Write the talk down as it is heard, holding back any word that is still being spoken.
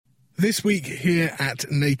This week here at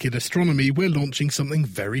Naked Astronomy, we're launching something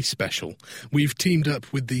very special. We've teamed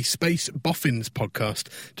up with the Space Boffins podcast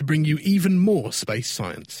to bring you even more space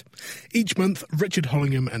science. Each month, Richard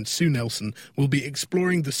Hollingham and Sue Nelson will be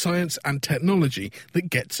exploring the science and technology that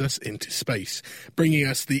gets us into space, bringing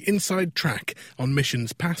us the inside track on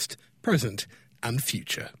missions past, present and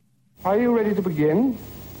future. Are you ready to begin?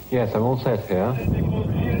 Yes, I'm all set here.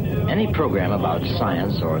 Any program about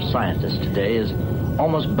science or scientists today is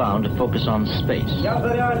almost bound to focus on space.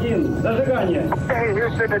 Okay, Houston,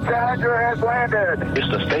 the Challenger has landed.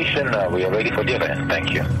 Houston Station, we are ready for the event.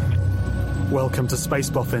 Thank you. Welcome to Space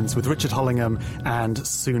Boffins with Richard Hollingham and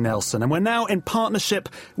Sue Nelson. And we're now in partnership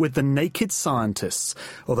with the Naked Scientists.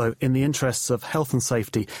 Although, in the interests of health and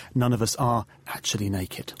safety, none of us are actually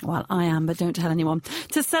naked. Well, I am, but don't tell anyone.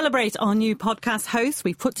 To celebrate our new podcast host,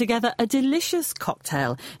 we've put together a delicious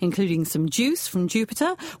cocktail, including some juice from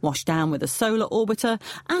Jupiter, washed down with a solar orbiter,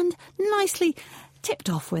 and nicely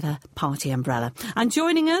tipped off with a party umbrella. And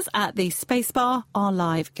joining us at the Space Bar are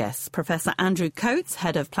live guests. Professor Andrew Coates,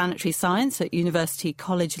 Head of Planetary Science at University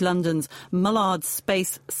College London's Mullard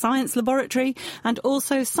Space Science Laboratory, and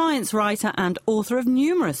also science writer and author of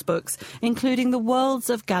numerous books, including The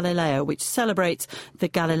Worlds of Galileo, which celebrates the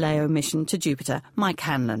Galileo mission to Jupiter, Mike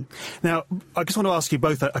Hanlon. Now, I just want to ask you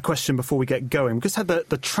both a question before we get going. We just had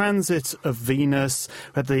the transit of Venus,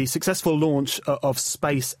 we had the successful launch of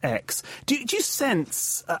SpaceX. Do you sense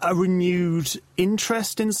a renewed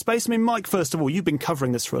interest in space? I mean, Mike, first of all, you've been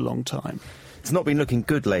covering this for a long time. It's not been looking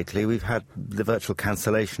good lately. We've had the virtual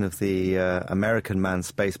cancellation of the American manned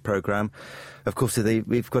space program. Of course,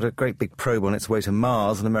 we've got a great big probe on its way to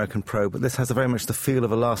Mars, an American probe, but this has very much the feel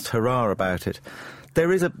of a last hurrah about it.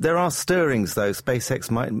 There are stirrings, though.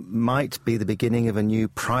 SpaceX might be the beginning of a new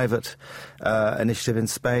private initiative in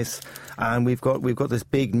space, and we've got this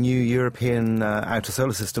big new European outer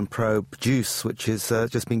solar system probe, JUICE, which has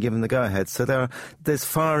just been given the go-ahead. So there's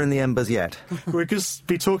fire in the embers yet. We'll just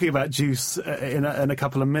be talking about JUICE in a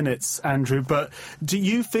couple of minutes, Andrew. But do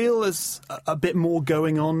you feel there's a bit more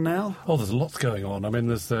going on now? Oh, there's lots going on. I mean,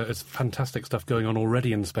 it's fantastic stuff going on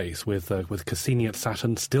already in space with Cassini at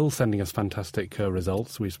Saturn still sending us fantastic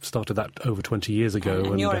results. We started that over 20 years ago.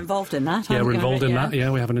 And you're involved in that, Yeah, we're involved in that.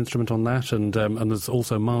 Yeah, we have an instrument on that. And there's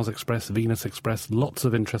also Mars Express, Venus Express, lots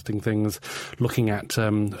of interesting things looking at,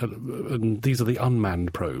 and these are the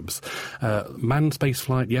unmanned probes. Manned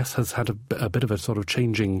spaceflight, yes, has had a bit of a sort of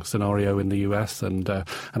changing scenario in the US, and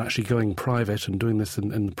actually going private and doing this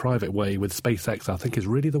in the private way with SpaceX, I think, is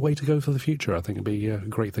really the way to go for the future. I think it'd be a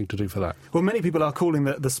great thing to do for that. Well, many people are calling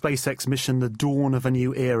the SpaceX mission the dawn of a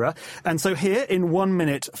new era. And so here, in 1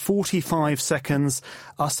 minute, 45 seconds,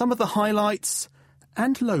 are some of the highlights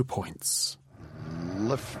and low points.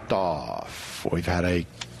 Liftoff. We've had a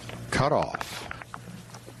cutoff.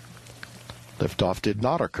 Liftoff did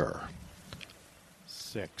not occur.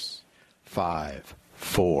 6, 5,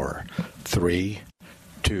 4, 3,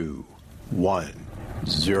 2, 1,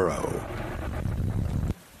 0.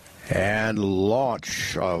 And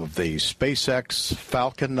launch of the SpaceX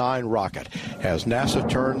Falcon 9 rocket as NASA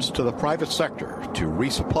turns to the private sector to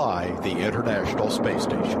resupply the International Space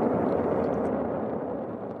Station.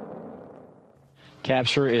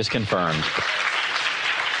 Capture is confirmed.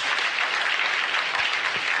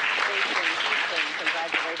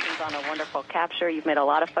 Congratulations on a wonderful capture. You've made a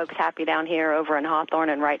lot of folks happy down here over in Hawthorne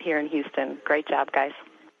and right here in Houston. Great job, guys.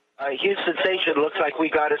 Houston Station, looks like we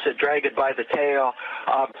got us a Dragon by the tail.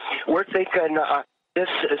 We're thinking this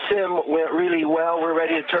sim went really well. We're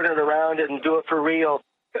ready to turn it around and do it for real.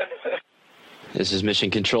 This is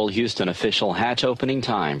Mission Control Houston. Official hatch opening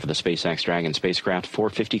time for the SpaceX Dragon spacecraft,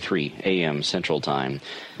 4:53 a.m. Central Time.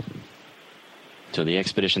 So the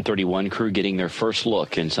Expedition 31 crew getting their first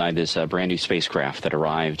look inside this brand new spacecraft that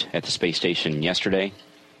arrived at the space station yesterday.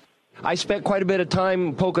 I spent quite a bit of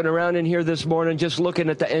time poking around in here this morning, just looking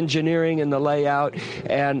at the engineering and the layout,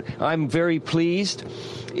 and I'm very pleased.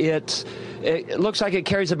 It looks like it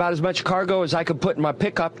carries about as much cargo as I could put in my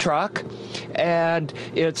pickup truck, and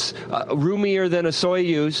it's roomier than a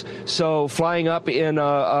Soyuz, so flying up in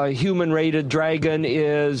a human-rated Dragon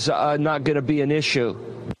is not going to be an issue.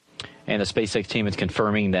 And the SpaceX team is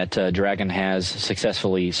confirming that Dragon has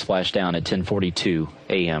successfully splashed down at 10:42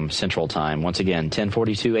 a.m. Central Time. Once again,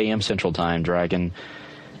 10:42 a.m. Central Time, Dragon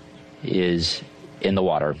is in the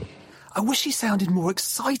water. I wish he sounded more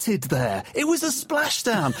excited there. It was a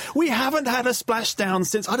splashdown. We haven't had a splashdown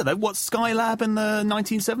since, I don't know, what, Skylab in the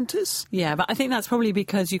 1970s? Yeah, but I think that's probably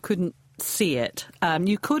because you couldn't see it.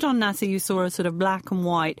 You could on NASA, you saw a sort of black and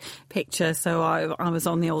white picture, so I was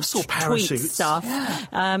on the old tweet stuff.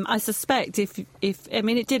 Yeah. I suspect if I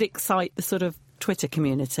mean, it did excite the sort of Twitter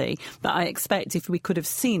community. But I expect if we could have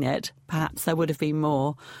seen it, perhaps there would have been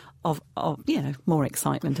more more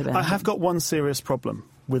excitement about it. I have got one serious problem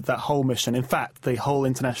with that whole mission. In fact, the whole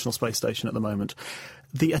International Space Station at the moment.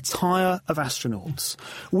 The attire of astronauts.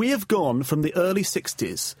 We have gone from the early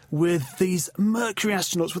 60s with these Mercury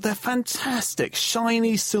astronauts with their fantastic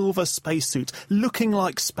shiny silver spacesuits looking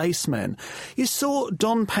like spacemen. You saw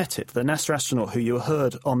Don Pettit, the NASA astronaut who you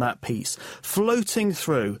heard on that piece, floating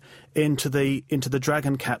through into the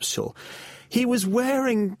Dragon capsule. He was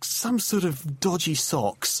wearing some sort of dodgy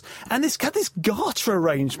socks, and had this garter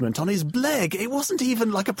arrangement on his leg. It wasn't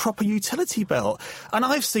even like a proper utility belt. And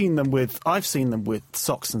I've seen them with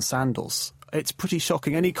socks and sandals. It's pretty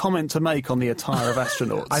shocking. Any comment to make on the attire of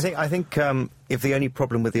astronauts? I think if the only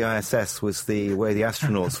problem with the ISS was the way the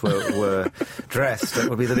astronauts were dressed, that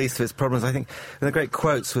would be the least of its problems. I think one of the great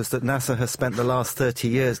quotes was that NASA has spent the last 30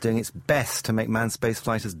 years doing its best to make manned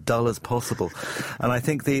spaceflight as dull as possible. And I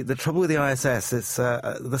think the trouble with the ISS is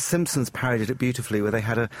The Simpsons parodied it beautifully, where they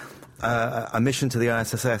had a mission to the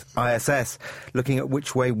ISS looking at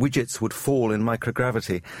which way widgets would fall in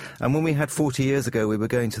microgravity. And when we had 40 years ago, we were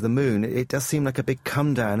going to the moon, it does seem like a big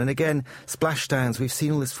come down. And again, splashdowns, we've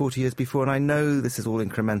seen all this 40 years before, and I know this is all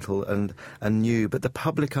incremental and new, but the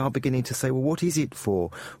public are beginning to say, well, what is it for?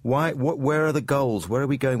 Where are the goals? Where are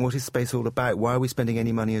we going? What is space all about? Why are we spending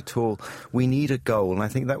any money at all? We need a goal, and I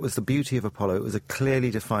think that was the beauty of Apollo. It was a clearly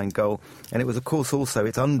defined goal, and it was, of course, also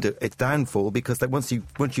its downfall, because that once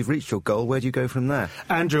you've reached your goal, where do you go from there?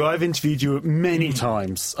 Andrew, I've interviewed you many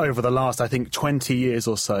times over the last, I think, 20 years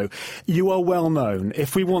or so. You are well known.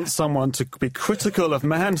 If we want someone to be critical of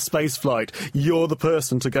manned spaceflight, you're the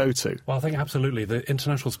person to go to. Well, I think absolutely. The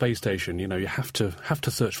International Space Station, you have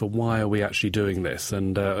to search for why are we actually doing this?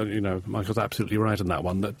 And, Michael's absolutely right in that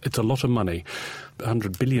one, that it's a lot of money,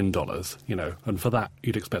 $100 billion, and for that,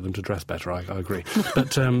 you'd expect them to dress better, I agree.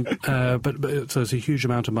 But so it's a huge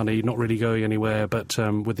amount of money, not really going anywhere, but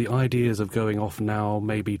with the ideas of going off now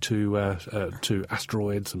maybe to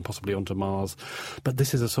asteroids and possibly onto Mars. But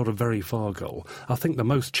this is a sort of very far goal. I think the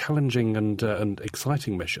most challenging and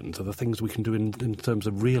exciting missions are the things we can do in terms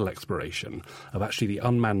of real exploration, of actually the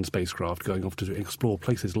unmanned spacecraft going off to explore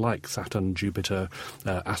places like Saturn, Jupiter,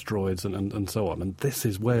 asteroids and so on. And this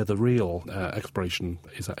is where the real exploration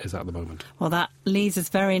is at the moment. Well, that leads us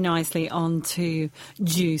very nicely on to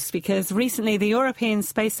JUICE, because recently the European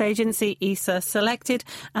Space Agency, ESA, selected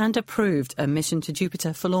and approved a mission to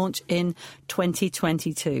Jupiter for launch in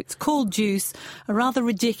 2022. It's called JUICE, a rather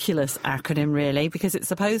ridiculous acronym, really, because it's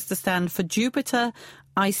supposed to stand for Jupiter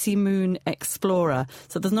Icy Moon Explorer.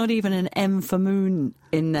 So there's not even an M for moon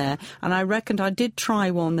in there. And I reckoned I did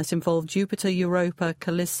try one that involved Jupiter, Europa,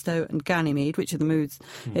 Callisto and Ganymede, which are the moons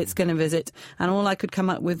it's going to visit. And all I could come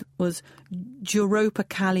up with was Europa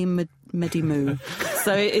Cali Medimu.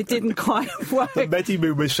 So it didn't quite work. The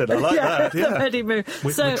Medimu mission, I like that. Yeah, the Medimu.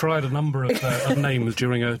 We tried a number of names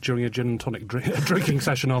during a gin and tonic drinking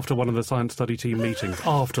session after one of the science study team meetings.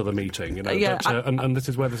 After the meeting, and this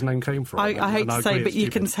is where this name came from. I hate to say, but you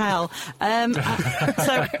can tell.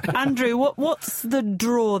 So, Andrew, what's the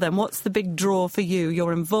draw then? What's the big draw for you?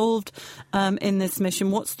 You're involved in this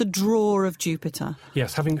mission. What's the draw of Jupiter?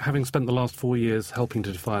 Yes, having spent the last 4 years helping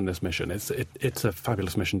to define this mission, it's a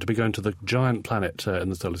fabulous mission to be going to the giant planet in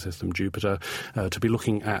the solar system, Jupiter, to be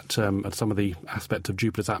looking at some of the aspects of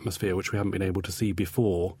Jupiter's atmosphere which we haven't been able to see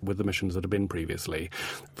before with the missions that have been previously.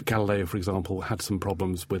 Galileo, for example, had some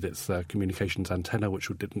problems with its communications antenna, which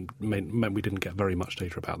meant we didn't get very much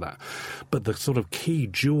data about that. But the sort of key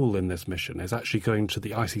jewel in this mission is actually going to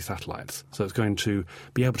the icy satellites. So it's going to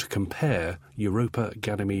be able to compare Europa,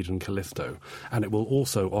 Ganymede and Callisto, and it will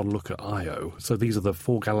also look at Io. So these are the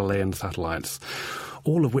 4 Galilean satellites,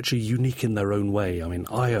 all of which are unique in their own way. I mean,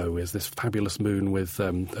 Io is this fabulous moon with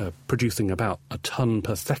producing about a ton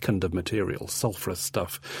per second of material, sulphurous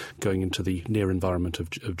stuff, going into the near environment of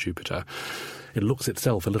Jupiter. It looks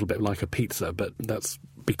itself a little bit like a pizza, but that's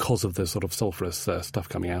because of the sort of sulphurous stuff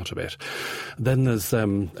coming out of it. Then there's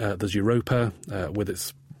Europa with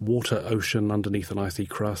its water ocean underneath an icy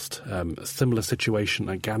crust. A similar situation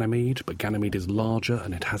at Ganymede, but Ganymede is larger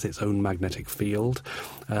and it has its own magnetic field.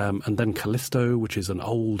 And then Callisto, which is an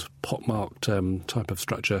old pockmarked type of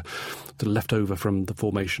structure left over from the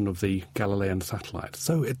formation of the Galilean satellite.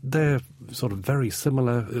 So they're sort of very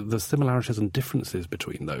similar. There's similarities and differences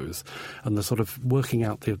between those, and the sort of working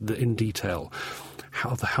out in detail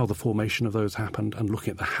how the formation of those happened and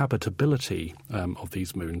looking at the habitability of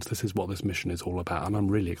these moons. This is what this mission is all about, and I'm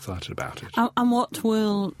really excited about it. And what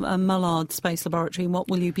will Mullard Space Laboratory, what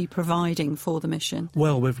will you be providing for the mission?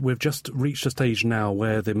 Well, we've just reached a stage now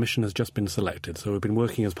where the mission has just been selected. So we've been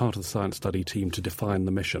working as part of the science study team to define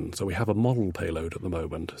the mission. So we have a model payload at the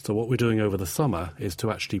moment. So what we're doing over the summer is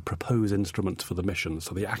to actually propose instruments for the mission.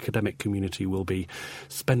 So the academic community will be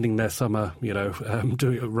spending their summer,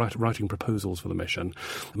 writing proposals for the mission.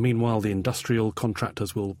 Meanwhile, the industrial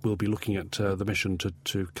contractors will be looking at the mission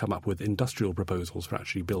to come up with industrial proposals for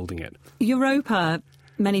actually building it. Europa,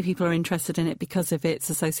 many people are interested in it because of its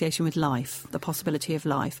association with life, the possibility of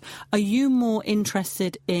life. Are you more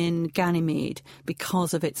interested in Ganymede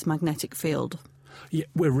because of its magnetic field? Yeah,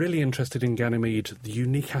 we're really interested in Ganymede. The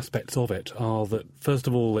unique aspects of it are that, first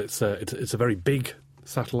of all, it's a very big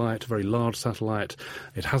satellite, a very large satellite.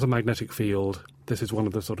 It has a magnetic field. This is one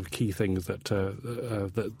of the sort of key things that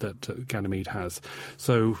Ganymede has.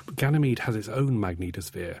 So Ganymede has its own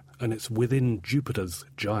magnetosphere, and it's within Jupiter's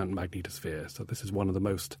giant magnetosphere. So this is one of the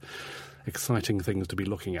most exciting things to be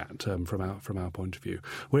looking at from our point of view.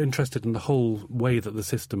 We're interested in the whole way that the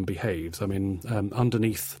system behaves. I mean,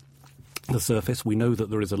 underneath the surface, we know that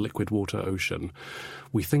there is a liquid water ocean.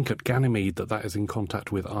 We think at Ganymede that is in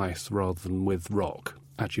contact with ice rather than with rock.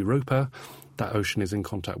 At Europa, that ocean is in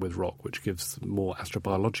contact with rock, which gives more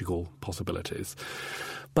astrobiological possibilities.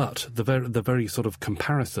 But the very sort of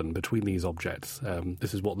comparison between these objects,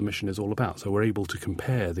 this is what the mission is all about. So we're able to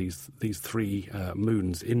compare these three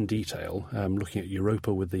moons in detail, looking at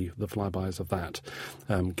Europa with the flybys of that,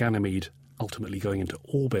 Ganymede ultimately going into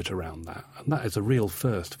orbit around that. And that is a real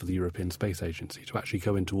first for the European Space Agency, to actually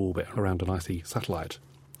go into orbit around an icy satellite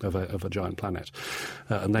of a giant planet.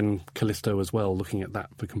 And then Callisto as well, looking at that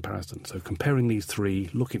for comparison. So comparing these three,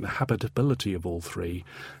 looking at the habitability of all three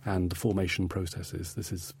and the formation processes,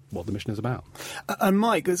 this is what the mission is about. And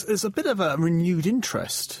Mike, there's a bit of a renewed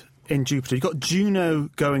interest in Jupiter. You've got Juno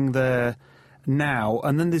going there now,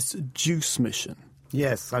 and then this JUICE mission.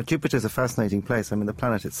 Yes, Jupiter's a fascinating place. I mean, the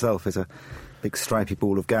planet itself is a big stripy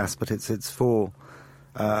ball of gas, but it's four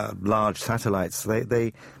large satellites.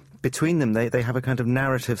 They between them, they have a kind of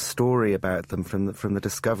narrative story about them from the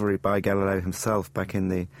discovery by Galileo himself back in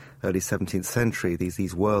the early 17th century,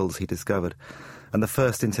 these worlds he discovered. And the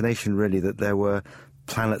first intonation, really, that there were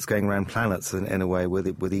planets going around planets in a way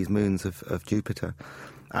with these moons of Jupiter.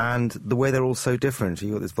 And the way they're all so different.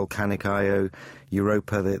 You've got this volcanic Io,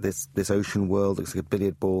 Europa, this ocean world, looks like a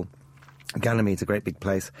billiard ball. Ganymede's a great big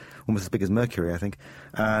place, almost as big as Mercury, I think.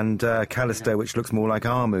 And Callisto, which looks more like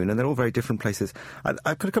our moon. And they're all very different places. I've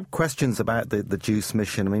got a couple of questions about the JUICE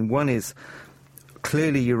mission. I mean, one is,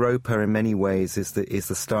 clearly Europa in many ways is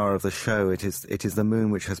the star of the show. It is the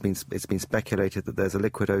moon which it's been speculated that there's a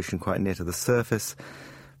liquid ocean quite near to the surface.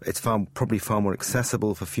 It's probably far more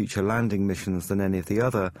accessible for future landing missions than any of the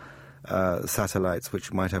other satellites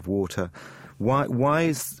which might have water. Why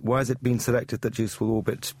is it been selected that JUICE will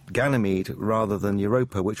orbit Ganymede rather than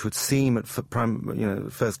Europa, which would seem at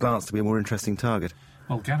first glance to be a more interesting target?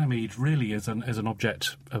 Well, Ganymede really is an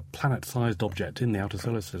object, a planet-sized object in the outer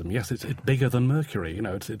solar system. Yes, it's bigger than Mercury. You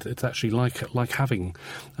know, it's actually like having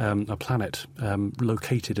a planet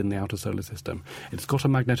located in the outer solar system. It's got a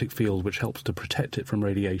magnetic field which helps to protect it from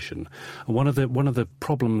radiation. And one of the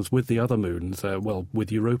problems with the other moons,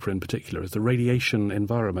 with Europa in particular, is the radiation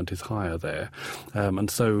environment is higher there,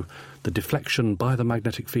 and so the deflection by the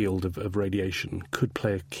magnetic field of radiation could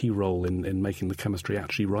play a key role in making the chemistry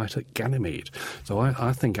actually right at Ganymede. So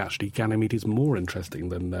I think actually Ganymede is more interesting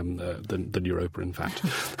than Europa, in fact.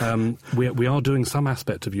 We are doing some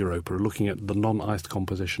aspect of Europa, looking at the non-iced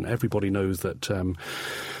composition. Everybody knows that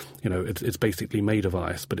it's basically made of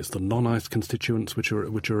ice, but it's the non-ice constituents which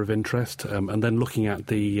are of interest, and then looking at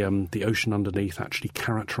the ocean underneath, actually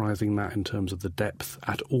characterising that in terms of the depth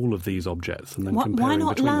at all of these objects, and then comparing. Why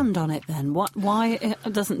not between land them. on it then? Why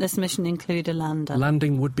doesn't this mission include a lander?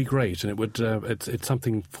 Landing would be great, and it would. It's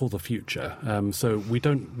something for the future. So we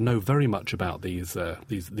don't know very much about these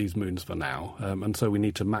moons for now, and so we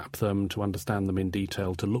need to map them to understand them in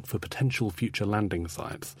detail, to look for potential future landing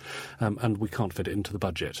sites, and we can't fit it into the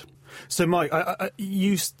budget. So, Mike,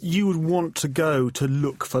 you would want to go to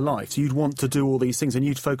look for life. You'd want to do all these things, and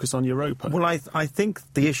you'd focus on Europa. Well, I think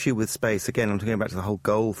the issue with space, again, I'm talking back to the whole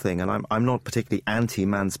goal thing, and I'm not particularly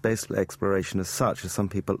anti-manned space exploration as such, as some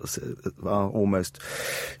people are almost,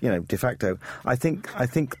 de facto. I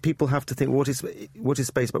think people have to think, what is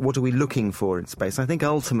space, but what are we looking for in space? I think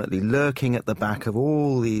ultimately lurking at the back of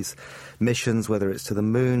all these missions, whether it's to the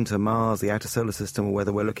moon, to Mars, the outer solar system, or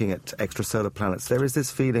whether we're looking at extrasolar planets, there is this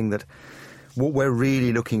feeling that what we're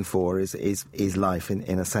really looking for is life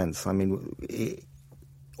in a sense. I mean,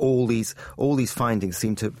 all these findings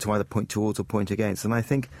seem to either point towards or point against. And I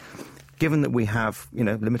think, given that we have,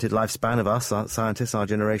 limited lifespan of us, our scientists, our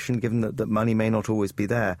generation, given that money may not always be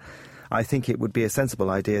there, I think it would be a sensible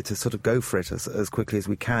idea to sort of go for it as quickly as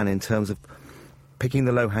we can in terms of picking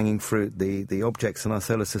the low-hanging fruit, the objects in our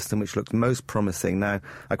solar system which look most promising. Now,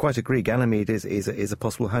 I quite agree, Ganymede is a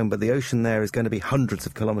possible home, but the ocean there is going to be hundreds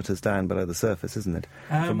of kilometres down below the surface, isn't it,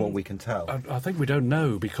 from what we can tell? I think we don't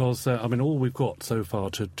know, because, all we've got so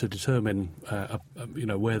far to determine,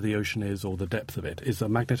 where the ocean is or the depth of it is a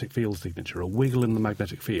magnetic field signature, a wiggle in the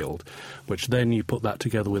magnetic field, which then you put that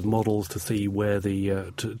together with models to see where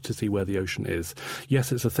the to see where the ocean is.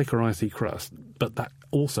 Yes, it's a thicker icy crust, but that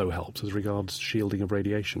also helps as regards shielding of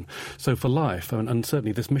radiation. So for life, and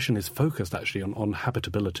certainly this mission is focused actually on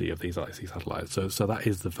habitability of these icy satellites, so that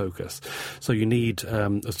is the focus. So you need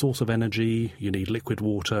a source of energy, you need liquid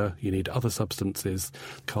water, you need other substances,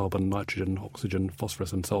 carbon, nitrogen, oxygen,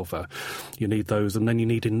 phosphorus and sulfur. You need those, and then you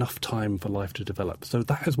need enough time for life to develop. So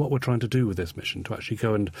that is what we're trying to do with this mission, to actually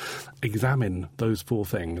go and examine those four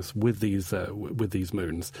things with these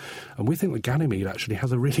moons. And we think that Ganymede actually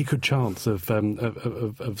has a really good chance of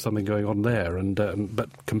something going on there. And but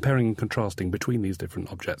comparing and contrasting between these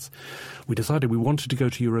different objects, we decided we wanted to go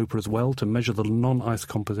to Europa as well to measure the non-ice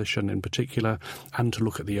composition in particular, and to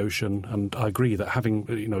look at the ocean. And I agree that having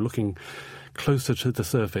looking closer to the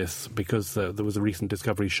surface, because there was a recent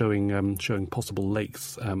discovery showing possible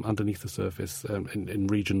lakes underneath the surface in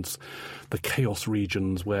regions, the chaos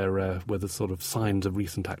regions where there's sort of signs of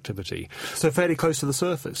recent activity. So fairly close to the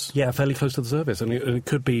surface? Yeah, fairly close to the surface, and it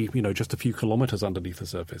could be just a few kilometres underneath the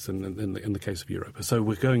surface in the case of Europa. So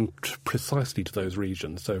we're going precisely to those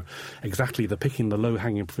regions. So exactly, picking the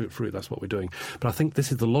low-hanging fruit, that's what we're doing. But I think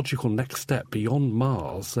this is the logical next step beyond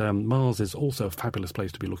Mars. Mars is also a fabulous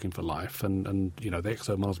place to be looking for life, and the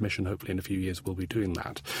ExoMars mission, hopefully in a few years, will be doing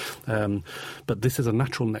that. But this is a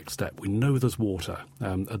natural next step. We know there's water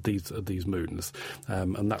at these moons,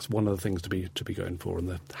 and that's one of the things to be going for. And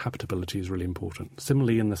the habitability is really important.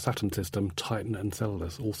 Similarly, in the Saturn system, Titan and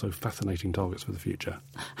Enceladus, also fascinating targets for the future.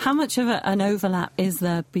 How much of an overlap is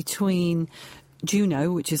there between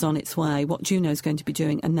Juno, which is on its way, what Juno's going to be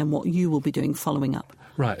doing, and then what you will be doing following up?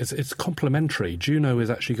 Right, it's complementary. Juno is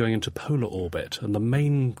actually going into polar orbit, and the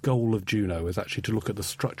main goal of Juno is actually to look at the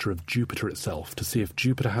structure of Jupiter itself, to see if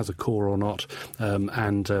Jupiter has a core or not,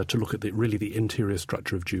 and to look at the interior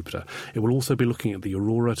structure of Jupiter. It will also be looking at the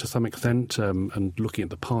aurora to some extent, and looking at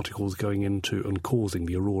the particles going into and causing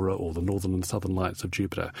the aurora or the northern and southern lights of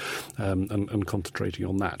Jupiter, and concentrating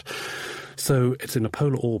on that. So it's in a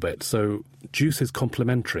polar orbit. So JUICE is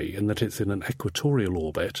complementary in that it's in an equatorial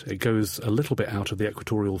orbit. It goes a little bit out of the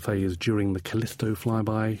equatorial phase during the Callisto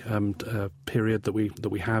flyby period that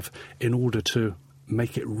we have, in order to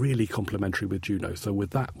make it really complementary with Juno. So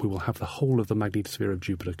with that, we will have the whole of the magnetosphere of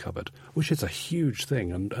Jupiter covered, which is a huge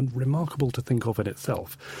thing and remarkable to think of in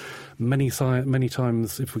itself. Many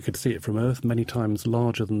times, if we could see it from Earth, many times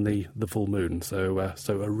larger than the full moon. So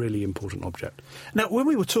a really important object. Now, when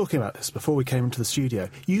we were talking about this before we came into the studio,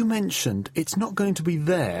 you mentioned it's not going to be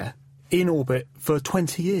there in orbit for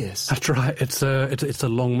 20 years. That's right. It's a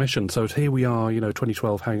long mission. So here we are,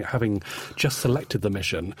 2012, having just selected the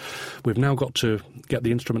mission. We've now got to get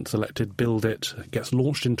the instrument selected, build it, gets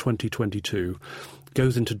launched in 2022,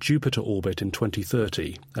 goes into Jupiter orbit in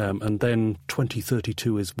 2030, and then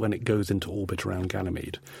 2032 is when it goes into orbit around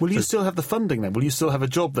Ganymede. Will you still have the funding then? Will you still have a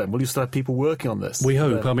job then? Will you still have people working on this? We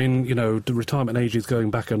hope. The retirement age is going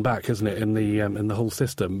back and back, isn't it, in the whole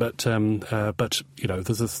system? But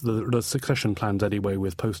there's succession plans anyway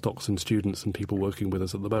with postdocs and students and people working with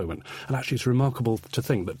us at the moment. And actually, it's remarkable to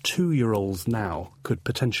think that 2-year-olds now could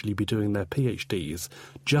potentially be doing their PhDs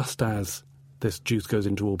just as this JUICE goes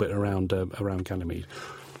into orbit around Ganymede.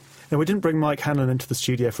 Now, we didn't bring Mike Hanlon into the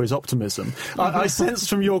studio for his optimism. I sensed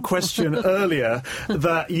from your question earlier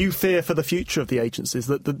that you fear for the future of the agencies,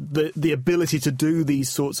 that the ability to do these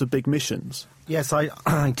sorts of big missions. Yes,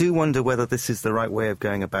 I do wonder whether this is the right way of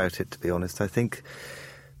going about it, to be honest. I think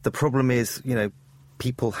the problem is,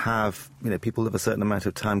 people live a certain amount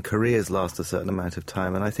of time, careers last a certain amount of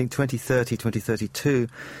time, and I think 2030, 2032,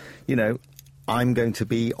 I'm going to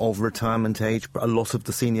be of retirement age. A lot of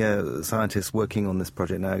the senior scientists working on this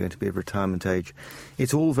project now are going to be of retirement age.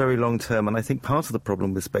 It's all very long term, and I think part of the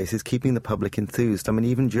problem with space is keeping the public enthused.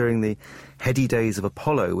 Even during the heady days of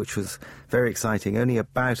Apollo, which was very exciting, only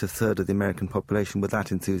about a third of the American population were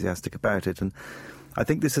that enthusiastic about it. And I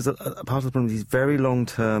think this is a part of the problem, these very long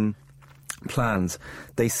term plans.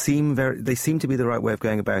 They seem to be the right way of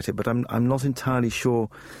going about it, but I'm not entirely sure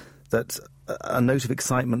that a note of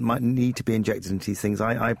excitement might need to be injected into these things.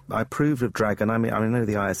 I approved of Dragon. I mean, I know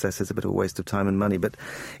the ISS is a bit of a waste of time and money, but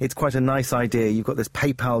it's quite a nice idea. You've got this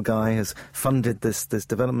PayPal guy has funded this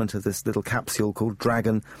development of this little capsule called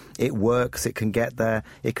Dragon. It works. It can get there.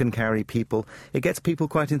 It can carry people. It gets people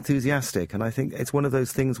quite enthusiastic, and I think it's one of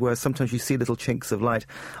those things where sometimes you see little chinks of light.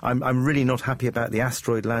 I'm really not happy about the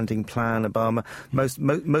asteroid landing plan, Obama. Most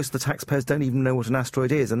of the taxpayers don't even know what an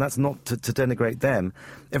asteroid is, and that's not to denigrate them.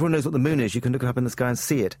 Everyone knows what the moon is. You can look it up in the sky and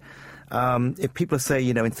see it. If people say,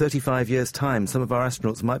 in 35 years' time, some of our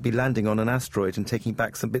astronauts might be landing on an asteroid and taking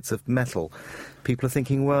back some bits of metal, people are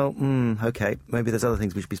thinking, well, OK, maybe there's other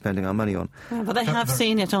things we should be spending our money on. Yeah, but they have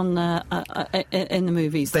seen it on in the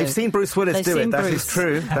movies. They've seen Bruce Willis do it. That is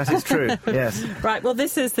true. That is true, yes. Right, well,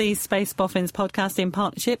 this is the Space Boffins podcast in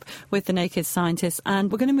partnership with The Naked Scientists,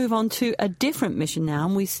 and we're going to move on to a different mission now,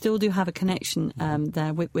 and we still do have a connection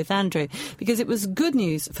there with Andrew, because it was good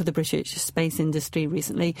news for the British space industry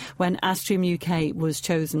recently when Astrium UK was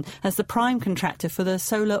chosen as the prime contractor for the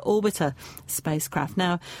Solar Orbiter spacecraft.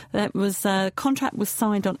 Now, that was contract was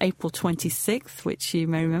signed on April 26th, which you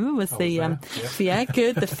may remember was the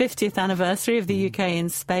 50th anniversary of the UK in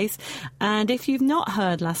space. And if you've not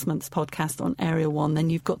heard last month's podcast on Ariel 1, then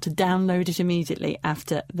you've got to download it immediately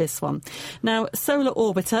after this one. Now, Solar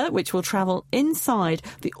Orbiter, which will travel inside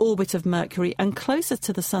the orbit of Mercury and closer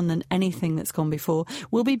to the Sun than anything that's gone before,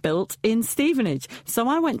 will be built in Stevenage. So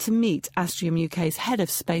I went to meet Astrium UK's head of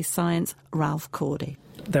space science, Ralph Cordy.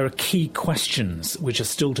 There are key questions which are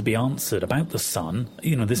still to be answered about the Sun,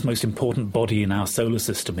 this most important body in our solar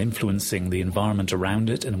system influencing the environment around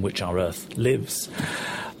it and in which our Earth lives.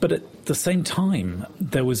 But at the same time,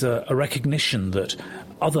 there was a recognition that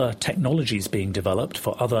other technologies being developed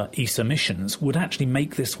for other ESA missions would actually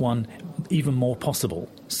make this one even more possible.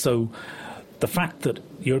 So the fact that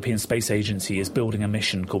European Space Agency is building a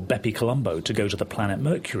mission called Bepi-Colombo to go to the planet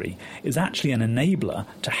Mercury is actually an enabler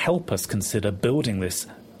to help us consider building this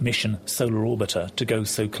mission Solar Orbiter to go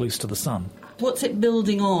so close to the Sun. What's it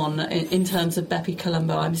building on in terms of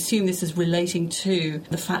Bepi-Colombo? I assume this is relating to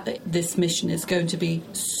the fact that this mission is going to be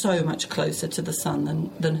so much closer to the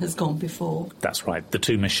Sun than has gone before. That's right. The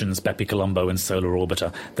two missions, Bepi-Colombo and Solar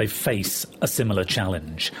Orbiter, they face a similar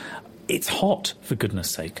challenge. It's hot, for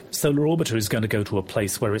goodness sake. Solar Orbiter is going to go to a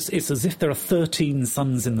place where it's as if there are 13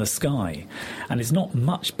 suns in the sky, and it's not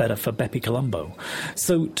much better for Bepi-Colombo.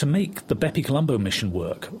 So to make the Bepi-Colombo mission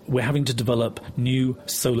work, we're having to develop new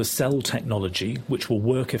solar cell technology, which will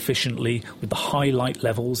work efficiently with the high light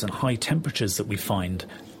levels and high temperatures that we find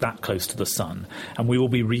that close to the Sun, and we will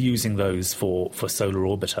be reusing those for Solar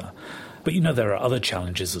Orbiter. But there are other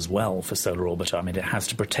challenges as well for Solar Orbiter. I mean, it has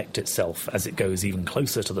to protect itself as it goes even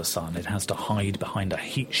closer to the Sun. It has to hide behind a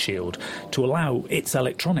heat shield to allow its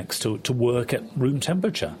electronics to work at room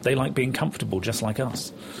temperature. They like being comfortable just like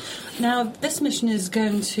us. Now, this mission is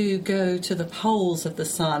going to go to the poles of the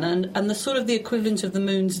Sun and the sort of the equivalent of the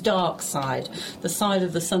Moon's dark side, the side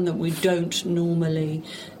of the Sun that we don't normally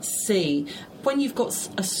see. When you've got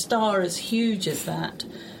a star as huge as that,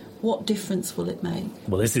 what difference will it make?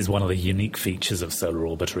 Well, this is one of the unique features of Solar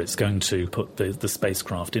Orbiter. It's going to put the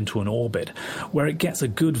spacecraft into an orbit where it gets a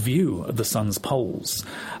good view of the Sun's poles.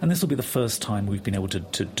 And this will be the first time we've been able to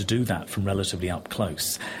do that from relatively up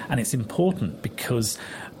close. And it's important because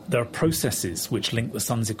there are processes which link the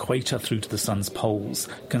Sun's equator through to the Sun's poles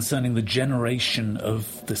concerning the generation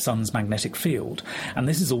of the Sun's magnetic field. And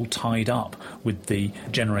this is all tied up with the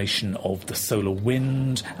generation of the solar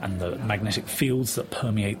wind and the magnetic fields that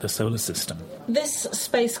permeate the solar system. This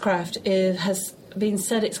spacecraft has been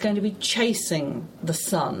said it's going to be chasing the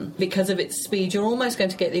Sun because of its speed. You're almost going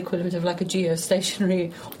to get the equivalent of like a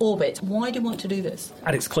geostationary orbit. Why do you want to do this?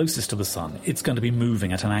 At its closest to the Sun, it's going to be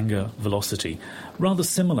moving at an angular velocity rather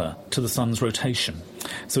similar to the Sun's rotation.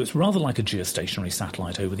 So it's rather like a geostationary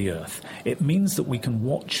satellite over the Earth. It means that we can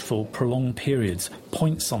watch for prolonged periods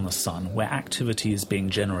points on the Sun where activity is being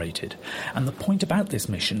generated. And the point about this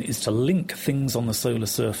mission is to link things on the solar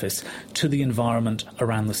surface to the environment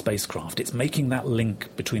around the spacecraft. It's making that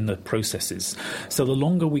link between the processes. So the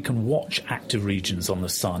longer we can watch active regions on the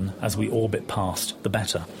Sun as we orbit past, the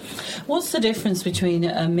better. What's the difference between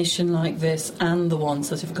a mission like this and the ones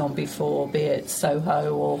that have gone before, be it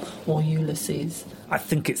SOHO or Ulysses? I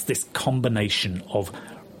think it's this combination of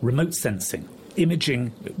remote sensing,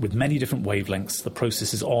 imaging with many different wavelengths, the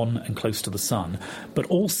processes on and close to the sun, but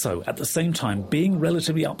also at the same time being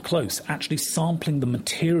relatively up close, actually sampling the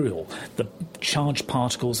material, the charged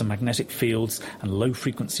particles and magnetic fields and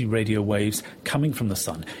low-frequency radio waves coming from the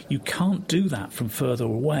sun. You can't do that from further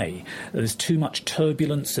away. There's too much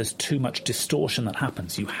turbulence, there's too much distortion that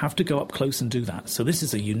happens. You have to go up close and do that. So this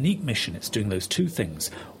is a unique mission. It's doing those two things: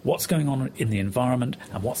 what's going on in the environment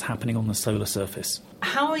and what's happening on the solar surface.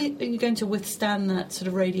 How are you going to withstand that sort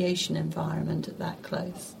of radiation environment at that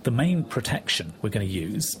close? The main protection we're going to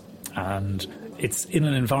use, and it's in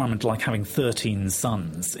an environment like having 13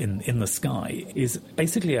 suns in the sky, is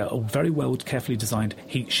basically a very well carefully designed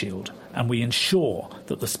heat shield. And we ensure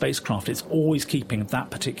that the spacecraft is always keeping that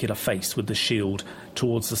particular face with the shield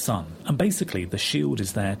towards the sun. And basically, the shield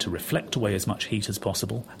is there to reflect away as much heat as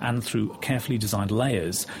possible, and through carefully designed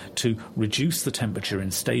layers to reduce the temperature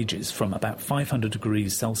in stages from about 500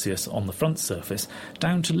 degrees Celsius on the front surface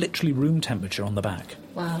down to literally room temperature on the back.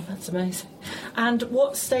 Wow, that's amazing. And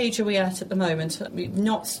what stage are we at the moment? We've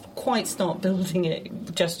not quite started building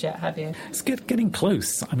it just yet, have you? It's getting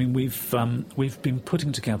close. I mean, we've been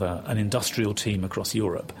putting together an industrial team across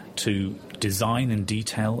Europe to design in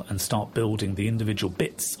detail and start building the individual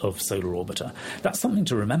bits of Solar Orbiter. That's something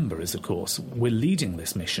to remember is, of course, we're leading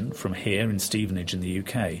this mission from here in Stevenage in the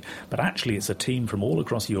UK, but actually it's a team from all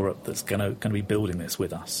across Europe that's going to be building this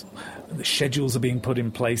with us. The schedules are being put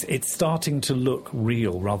in place. It's starting to look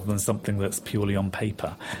real rather than something that's purely on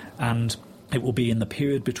paper. And it will be in the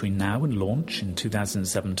period between now and launch in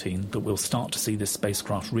 2017 that we'll start to see this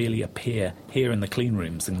spacecraft really appear here in the clean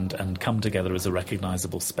rooms and come together as a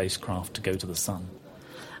recognisable spacecraft to go to the sun.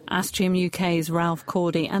 Astrium UK's Ralph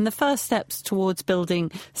Cordy, and the first steps towards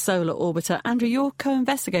building Solar Orbiter. Andrew, you're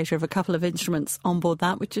co-investigator of a couple of instruments on board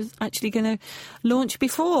that, which is actually going to launch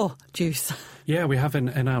before JUICE. Yeah, we have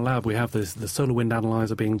in our lab, we have the solar wind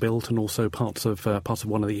analyzer being built, and also parts of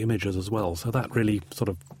one of the imagers as well. So that really sort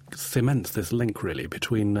of cements this link really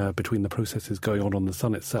between the processes going on the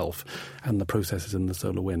sun itself and the processes in the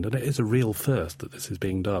solar wind. And it is a real first that this is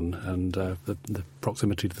being done, and the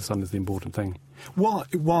proximity to the sun is the important thing.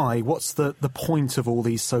 Why? What's the point of all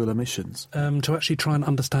these solar missions? To actually try and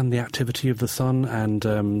understand the activity of the sun and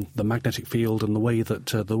the magnetic field and the way that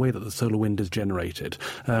the solar wind is generated.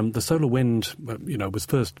 The solar wind, was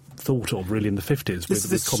first thought of really in the 50s. This is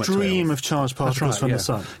the stream of charged particles from the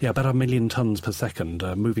sun. Yeah, about 1 million tonnes per second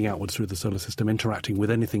moving outwards through the solar system, interacting with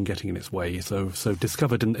anything getting in its way. So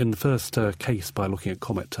discovered in the first case by looking at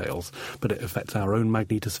comet tails, but it affects our own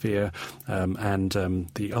magnetosphere and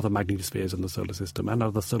the other magnetospheres in the solar system and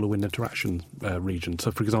other solar wind interaction regions.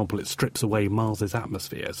 So, for example, it strips away Mars's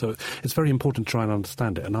atmosphere. So it's very important to try and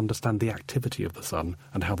understand it and understand the activity of the sun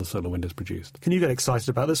and how the solar wind is produced. Can you get excited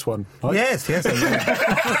about this one? Right? Yes.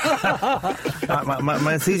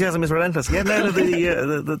 my enthusiasm is relentless. Yeah,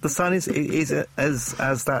 the sun is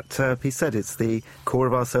as that piece said, it's the core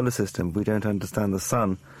of our solar system. We don't understand the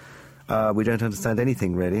sun. We don't understand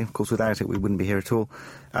anything, really. Of course, without it, we wouldn't be here at all.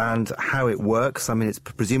 And how it works, I mean, it's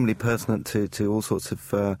presumably pertinent to all sorts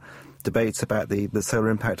of debates about the solar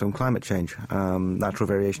impact on climate change. Natural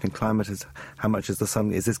variation in climate is how much is the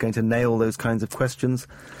sun? Is this going to nail those kinds of questions?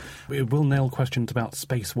 It will nail questions about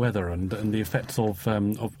space weather and the effects of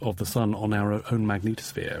the sun on our own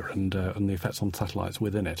magnetosphere and the effects on satellites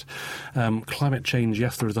within it. Climate change,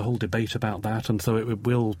 yes, there is a whole debate about that, and so it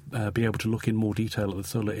will be able to look in more detail at the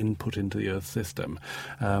solar input into the Earth system.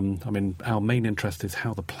 I mean, our main interest is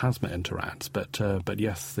how the plasma interacts, but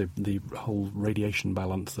yes, the whole radiation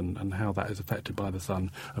balance and how that is affected by the sun,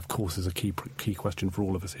 of course, is a key question for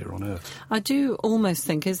all of us here on Earth. I do almost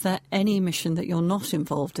think, is there any mission that you're not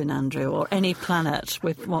involved in, Andrew, or any planet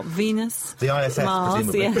with, Venus? The ISS, Mars,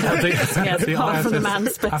 presumably. Yes, apart ISS, from the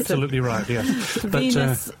manned space. Absolutely right, yes.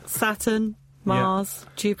 Venus, Saturn, Mars,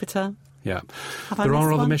 Jupiter. Yeah, there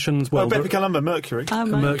are other missions. Well, Bepi Colombo, Mercury.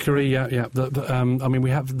 Mercury, yeah. I mean,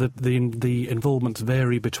 we have the involvements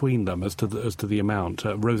vary between them as to the amount.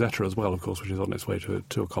 Rosetta as well, of course, which is on its way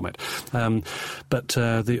to a comet. But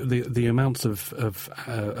the amounts of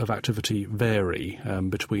activity vary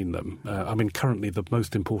between them. I mean, currently the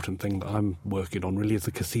most important thing that I'm working on really is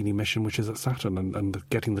the Cassini mission, which is at Saturn, and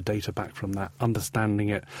getting the data back from that, understanding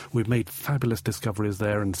it. We've made fabulous discoveries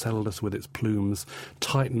there, Enceladus with its plumes,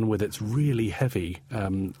 Titan with its really heavy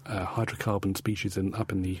hydrocarbon species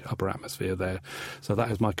up in the upper atmosphere there. So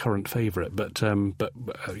that is my current favourite. But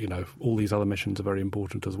all these other missions are very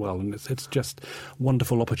important as well, and it's just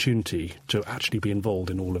wonderful opportunity to actually be involved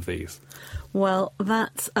in all of these. Well,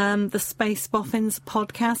 that's the Space Boffins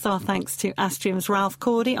podcast. Our thanks to Astrium's Ralph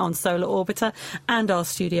Cordy on Solar Orbiter and our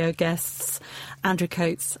studio guests, Andrew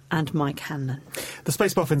Coates and Mike Hanlon. The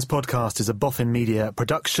Space Boffins podcast is a Boffin Media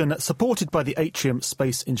production supported by the Atrium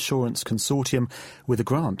Space Insurance Consortium with a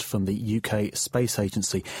grant from the UK Space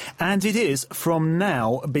Agency. And it is, from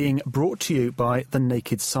now, being brought to you by The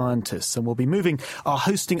Naked Scientists. And we'll be moving our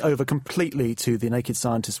hosting over completely to the Naked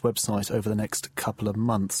Scientists website over the next couple of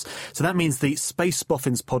months. So that means the Space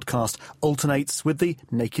Boffins podcast alternates with the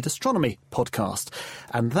Naked Astronomy podcast.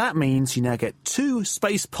 And that means you now get 2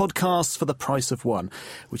 space podcasts for the price of 1,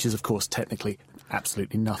 which is, of course, technically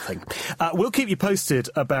absolutely nothing. We'll keep you posted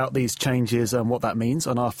about these changes and what that means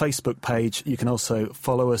on our Facebook page. You can also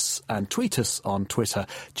follow us and tweet us on Twitter.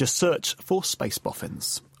 Just search for Space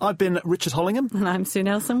Boffins. I've been Richard Hollingham. And I'm Sue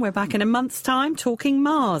Nelson. We're back in a month's time talking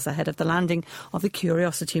Mars ahead of the landing of the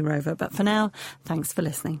Curiosity rover. But for now, thanks for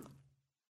listening.